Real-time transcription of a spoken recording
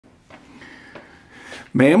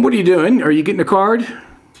Ma'am, what are you doing? Are you getting a card?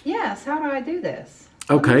 Yes, how do I do this?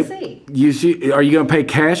 Okay. Let me see. You see, are you going to pay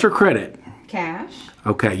cash or credit? Cash.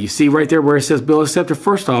 Okay, you see right there where it says bill accepted.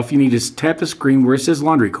 First off, you need to tap the screen where it says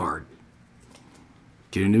laundry card.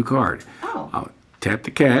 Get a new card. Oh. Tap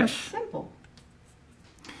the cash. Simple.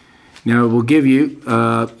 Now it will give you,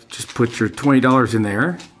 just put your $20 in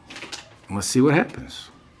there. And let's see what happens.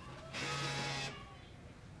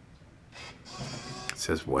 It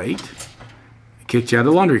says wait. It kicks you out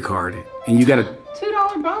a laundry card. And you got a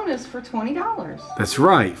 $2 bonus for $20. That's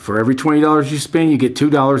right. For every $20 you spend, you get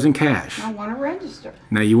 $2 in cash. I want to register.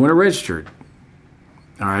 Now you want to register it.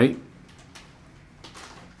 All right.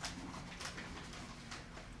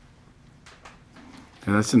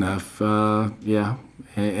 And that's enough. Yeah.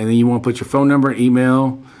 And then you want to put your phone number,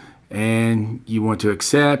 email, and you want to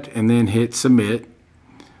accept, and then hit submit.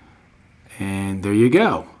 And there you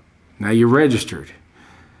go. Now you're registered.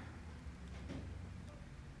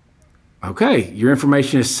 Okay, your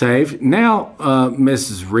information is saved. Now,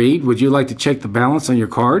 Mrs. Reed, would you like to check the balance on your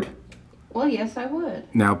card? Well, yes, I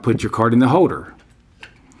would. Now put your card in the holder.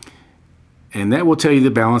 And that will tell you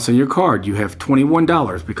the balance on your card. You have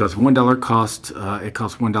 $21 because $1 costs, it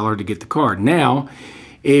costs $1 to get the card. Now,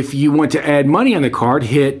 if you want to add money on the card,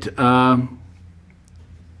 hit, put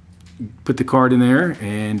the card in there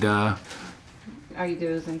and All you do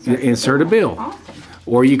is insert a bill. Awesome.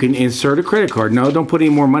 Or you can insert a credit card. No, don't put any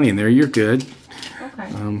more money in there. You're good.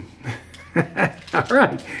 Okay. All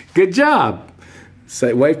right. Good job.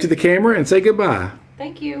 Say, wave to the camera and say goodbye.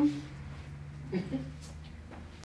 Thank you.